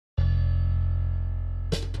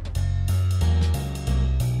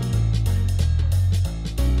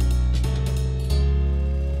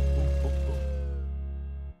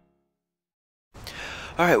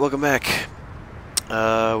Alright, welcome back.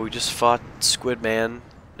 We just fought Squid Man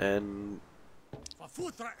and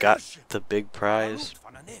got the big prize,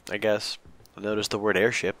 I guess. I noticed the word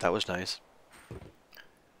airship, that was nice.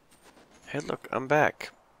 Hey look, I'm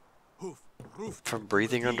back. From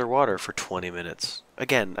breathing underwater for 20 minutes.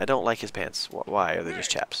 Again, I don't like his pants. Why are they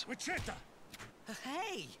just chaps?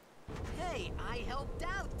 Hey! Hey, I helped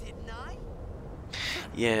out, didn't I?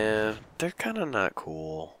 Yeah, they're kinda not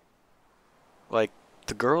cool. Like,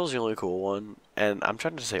 the girl's the only cool one, and I'm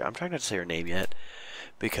trying not to say her name yet,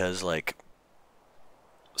 because, like,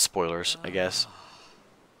 spoilers, I guess.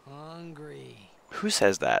 Hungry. Who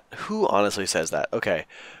says that? Who honestly says that? Okay,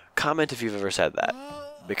 comment if you've ever said that,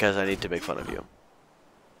 because I need to make fun of you.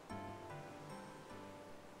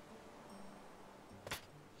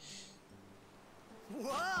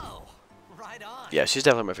 Whoa! Right on. Yeah, she's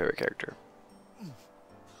definitely my favorite character.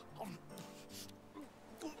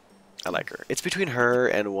 I like her. It's between her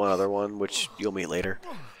and one other one, which you'll meet later.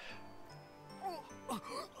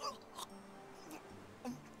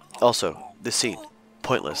 Also, this scene.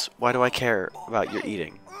 Pointless. Why do I care about your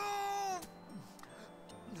eating?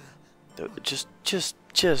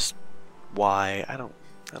 Just why? I don't.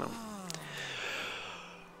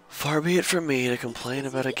 Far be it from me to complain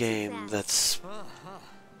about a game that's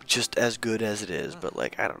just as good as it is, but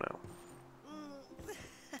like, I don't know.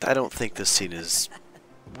 I don't think this scene is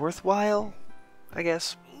worthwhile, I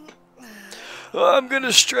guess. I'm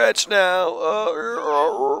gonna stretch now.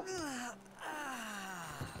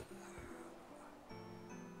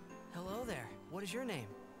 Hello there. What is your name?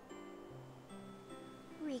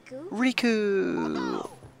 Riku. Riku. Oh,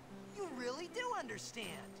 you really do understand.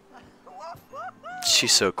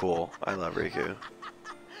 She's so cool. I love Riku.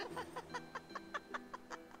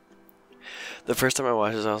 The first time I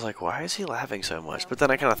watched this, I was like, why is he laughing so much? But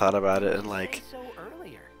then I kind of thought about it and like, So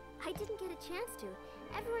earlier. I didn't get a chance to.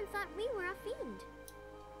 Everyone thought we were a fiend.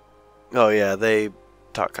 oh yeah, they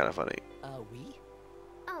talk kind of funny. We?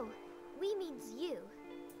 Oh, we means you.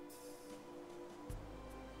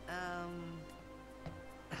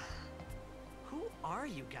 Who are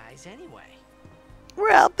you guys anyway?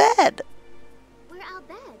 We're out bad. We're Al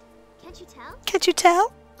Bhed. Can't you tell? Can't you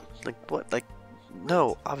tell? Like what? Like,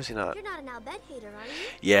 no, obviously not. You're not an Al Bhed hater, are you?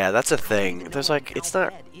 Yeah, that's a thing. There's like, it's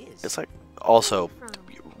not. It's like also,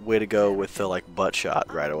 way to go with the like butt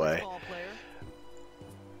shot right away.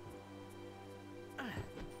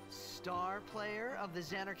 Star player of the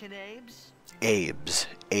Xanarcanabes? Abes.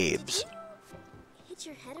 Hit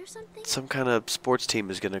your head or something? Some kind of sports team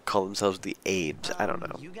is gonna call themselves the Abes. I don't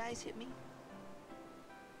know. You guys hit me?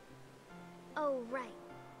 Oh, right.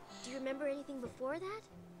 Do you remember anything before that?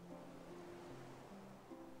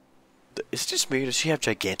 Is it just me or does she have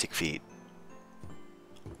gigantic feet?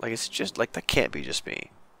 Like, it's just, like, that can't be just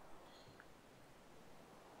me.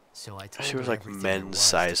 So I told She was her like everything there men's was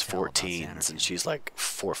size to tell about 14s and Xanarkand. she's like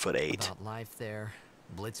 4'8". About life there,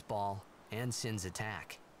 Blitzball, and Sin's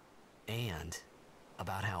attack. And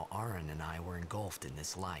about how Aaron and I were engulfed in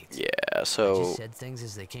this light. Yeah, I so just said things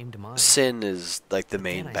as they came to mind. Sin is like the But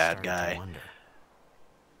main then I bad started to guy. wonder.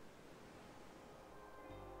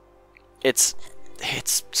 It's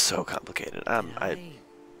so complicated. Did I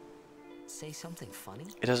say something funny?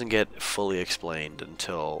 It doesn't get fully explained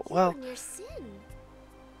until, You well, were near Sin.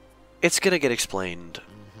 it's gonna get explained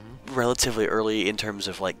relatively early in terms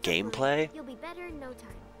of like Don't worry, gameplay. You'll be better in no time.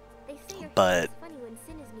 They say your But face is funny when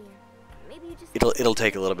Sin is near. Maybe you just it'll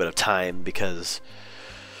take a little bit of time because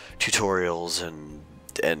tutorials and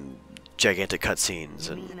gigantic cutscenes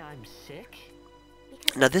You and mean I'm sick?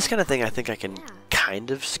 because now it's this like kind of thing I that. think I can Yeah.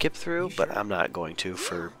 kind of skip through, You but sure? I'm not going to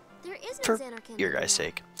for There is no for Xanarkand your anymore. guys'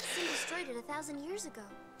 sake. Sin destroyed it 1,000 years ago.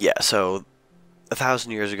 Yeah, so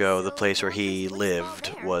 1,000 years ago, the So place where now he there's Blitzball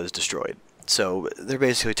lived there. was destroyed. So they're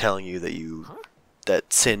basically telling you that Huh?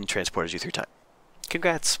 that Sin transported you through time.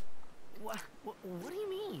 Congrats. What do you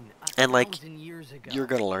mean? And, like, 1,000 years ago. You're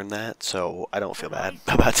gonna learn that, so I don't feel But bad I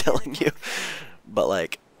said about Xanarkand telling you. expansion. But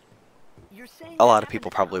like, You're saying a that lot of happened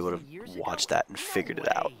people probably would 1,000 years have ago? watched that and No figured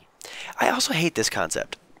it out. way. I also hate this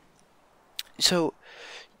concept. So,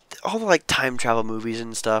 all the like time travel movies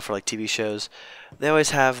and stuff, or like TV shows, they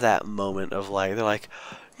always have that moment of like, they're like,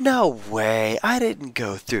 no way, I didn't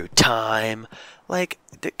go through time. Like,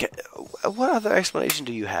 what other explanation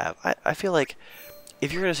do you have? I feel like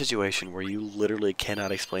if you're in a situation where you literally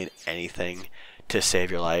cannot explain anything to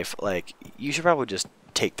save your life, like, you should probably just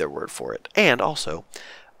take their word for it. And also,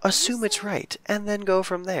 assume it's right, and then go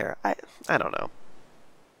from there. I don't know.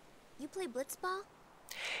 You play Blitzball?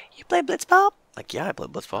 You play Blitzball? Like, yeah, I play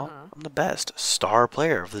Blitzball. Uh-huh. I'm the best star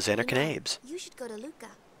player of the You know, Xanarcanabes. You should go to Luca.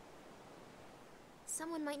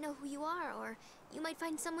 Someone might know who you are, or you might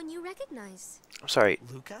find someone you recognize. I'm sorry.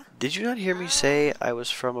 Luca? Did you not hear me say I was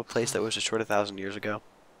from a place that was destroyed 1,000 years ago?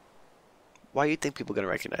 Why do you think people are going to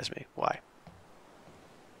recognize me? Why?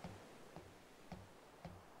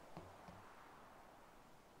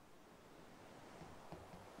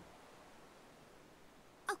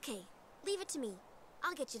 Okay, leave it to me.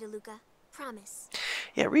 I'll get you to Luca. Promise.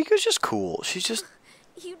 Yeah, Riku's just cool. She's just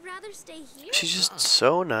You'd rather stay here? she's just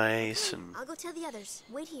so nice and I'll go tell the others.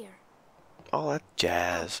 Wait here. all that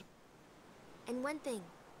jazz. And one thing.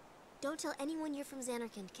 Don't tell anyone you're from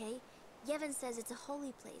Xanarkand, okay? Yevon says it's a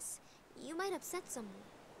holy place. You might upset someone.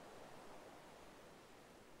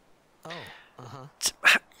 Oh, uh-huh.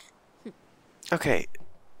 Okay,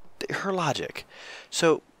 her logic.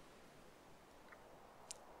 So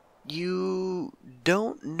you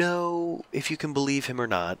don't know if you can believe him or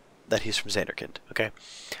not that he's from Xanarkand, okay?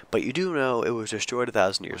 But you do know it was destroyed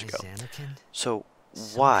 1,000 years ago. Xanarkand? So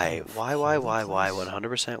Some why, kind of why, healing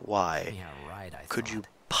 100% why Yeah, right, I could you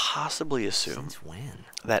thought. possibly assume Since when?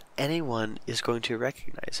 that anyone is going to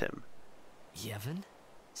recognize him? Yevon?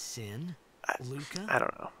 Sin? Luca? I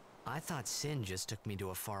don't know. I thought Sin just took me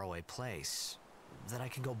to a faraway place. That I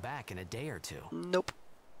could go back in a day or two. Nope.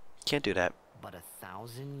 Can't do that. But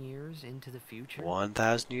 1,000 years into the future?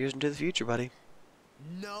 1,000 years into the future, buddy.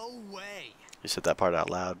 No way! You said that part out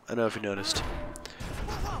loud. I don't know if you noticed.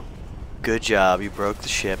 Good job. You broke the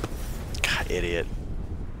ship. God, idiot.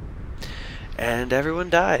 And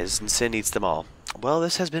everyone dies, and Sin eats them all. Well,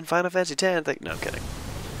 this has been Final Fantasy X. No, I'm kidding.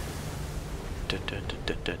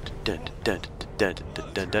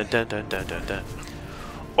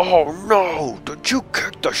 Oh no! Did you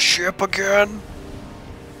kick the ship again?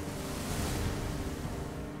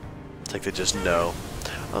 It's like they just know.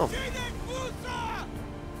 Oh.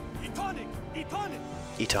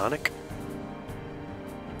 Etonic?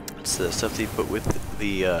 It's the stuff they put with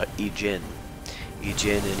the E-Gin.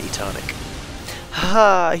 E-Gin and Etonic.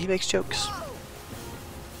 Haha, he makes jokes.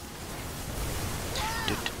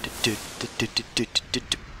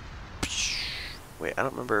 Wait, I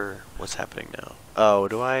don't remember what's happening now. Oh,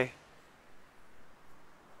 do I?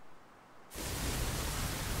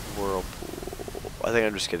 Whirlpool. I think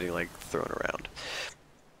I'm just getting like thrown around.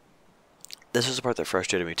 This is the part that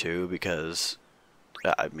frustrated me too because,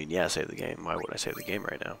 I mean, yeah, save the game. Why would I save the game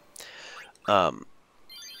right now?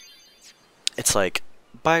 It's like,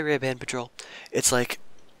 bye Ray-Ban Patrol. It's like,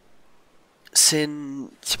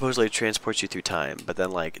 Sin supposedly transports you through time, but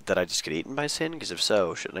then like, did I just get eaten by Sin? Because if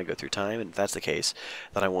so, shouldn't I go through time? And if that's the case,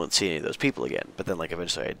 then I won't see any of those people again. But then like,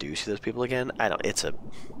 eventually I do see those people again. I don't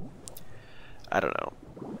know.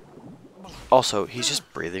 Also, he's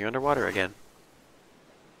just breathing underwater again.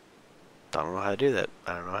 I don't know how to do that.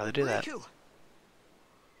 I don't know how to do that. Yeah,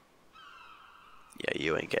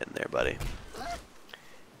 you ain't getting there, buddy.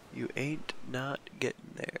 You ain't not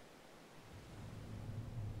getting there.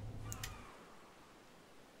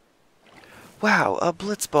 Wow, a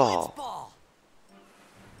blitzball.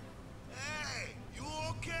 Hey, you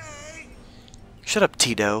okay? Shut up,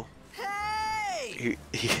 Tito. Hey!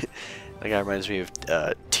 That guy reminds me of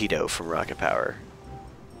Tito from Rocket Power.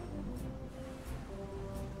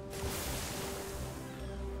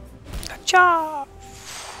 Cha!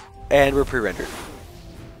 And we're pre-rendered.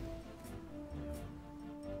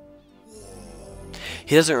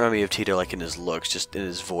 He doesn't remind me of Tito like in his looks, just in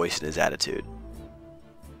his voice and his attitude.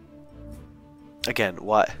 Again,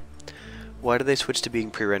 why do they switch to being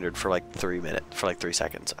pre-rendered for like 3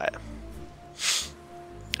 seconds? I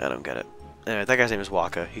don't get it. Anyway, that guy's name is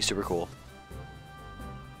Waka. He's super cool.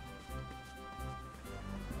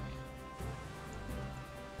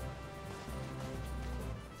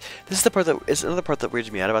 This is the part that is another part that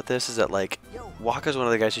weirds me out about this is that like Waka's one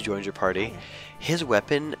of the guys who joins your party. His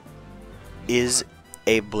weapon is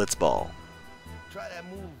a blitzball. Try that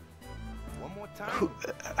move one more time.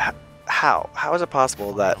 How is it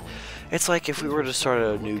possible that it's like if we were to start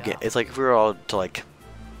a new game, it's like if we were all to like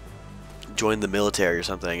join the military or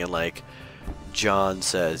something and like John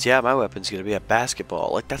says, yeah, my weapon's gonna be a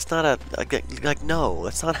basketball. Like that's not a like no,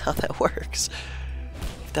 that's not how that works.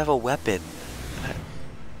 You have to have a weapon.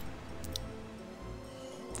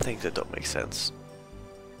 Things that don't make sense.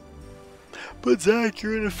 But Zach,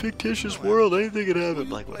 you're in a fictitious world. Anything can happen.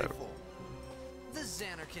 Like whatever. The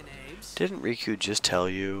Xanarkand apes. Didn't Riku just tell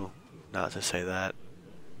you not to say that?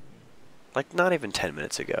 Like not even 10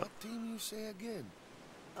 minutes ago. What team you say again?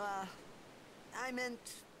 I meant,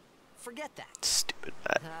 forget that. Stupid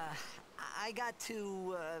Matt. I got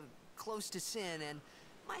too, close to Sin, and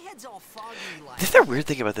my head's all foggy like. The other weird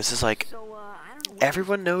thing about this is like So, I don't know where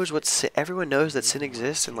everyone knows everyone knows that sin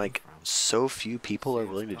exists, and like so few people are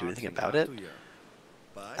willing to do anything about it.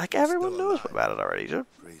 like everyone knows about it already.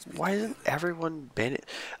 Why isn't everyone bandit?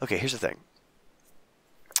 Okay, here's the thing.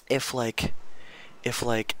 If like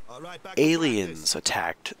aliens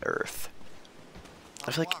attacked Earth,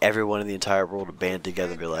 I feel like everyone in the entire world would band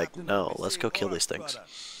together and be like, no, let's go kill these things.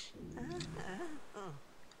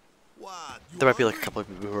 There might be like a couple of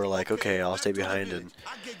people who are like, okay, I'll stay behind and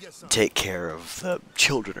take care of the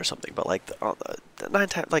children or something. But like the 9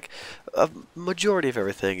 times, like a majority of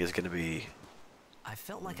everything is gonna be, I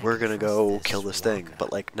felt like we're gonna go kill this thing. Waka,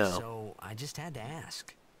 But like, no. So I just had to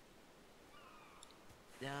ask.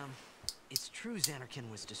 It's true Xanarkand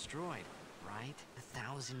was destroyed, right?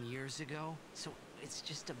 1,000 years ago? So it's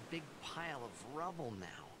just a big pile of rubble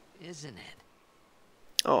now, isn't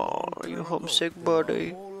it? Oh, you homesick,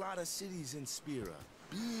 buddy?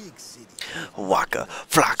 Waka,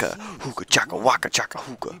 flocka, hookah, chaka, waka, chaka,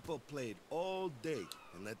 hookah. People played all day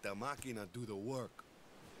and let the machina do the work.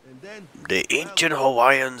 And then The ancient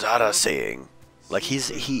Hawaiians had a saying. Like he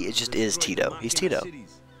just is Tito. He's Tito.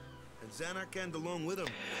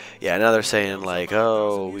 Yeah, now they're saying like,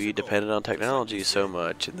 oh, we depended on technology so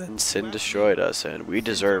much, and then sin destroyed us, and we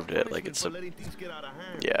deserved it. Like it's a,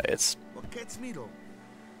 yeah, it's. What gets me though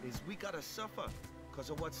is we gotta suffer because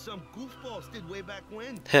of what some goofballs did way back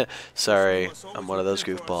when. Sorry, I'm one of those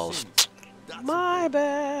goofballs. My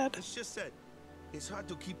bad. It's just that it's hard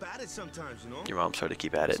to keep at it sometimes, you know. Your mom's hard to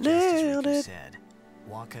keep at it. Just as Nailed Riku it. said,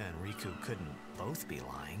 Waka and Riku couldn't both be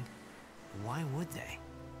lying. Why would they?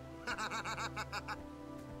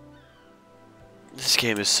 This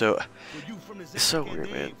game is so. For you from the It's so Xanarkand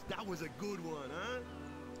weird, man. days, that was a good one, huh?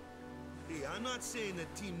 Hey, I'm not saying the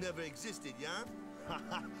team never existed, yeah?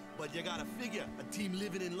 But you gotta figure, a team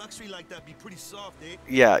living in luxury like that be pretty soft, eh?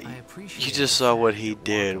 Yeah, I appreciate you just the saw fact what he that Waka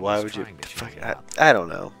did. Why was would you? trying to Fuck, cheer you up. I don't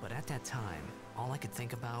know. But at that time, all I could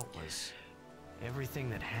think about was everything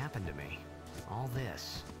that happened to me. All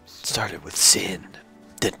this Started with sin.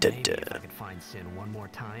 Dun, dun, Maybe if I dun. could find Sin one more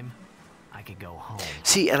time, I could go home.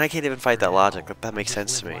 See, and I can't even fight that For logic. now, That makes I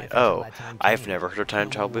sense just to live me. life until Oh, that time I've came. never heard of time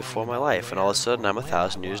No travel more before in my worrying life, about and all of a where sudden I'm or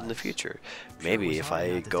 1,000 when I years in the was. future. Sure, it Maybe was if hard I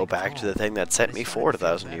not to go think of back to the home, thing that but sent I me started to feel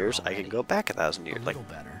 4,000 better years, I can already. go back 1,000 A years. Like, little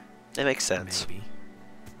better, it makes sense. maybe.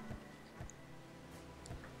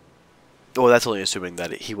 Well, that's only assuming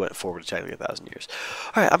that he went forward technically 1,000 years.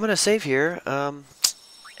 All right, I'm gonna save here,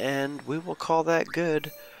 and we will call that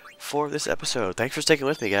good for this episode. Thanks for sticking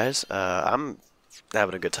with me, guys. I'm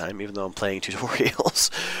having a good time, even though I'm playing tutorials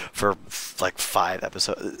for like 5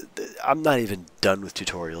 episodes. I'm not even done with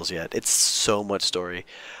tutorials yet. It's so much story.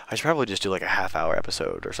 I should probably just do like a half-hour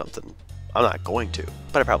episode or something. I'm not going to,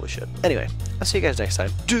 but I probably should. Anyway, I'll see you guys next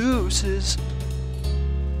time. Deuces!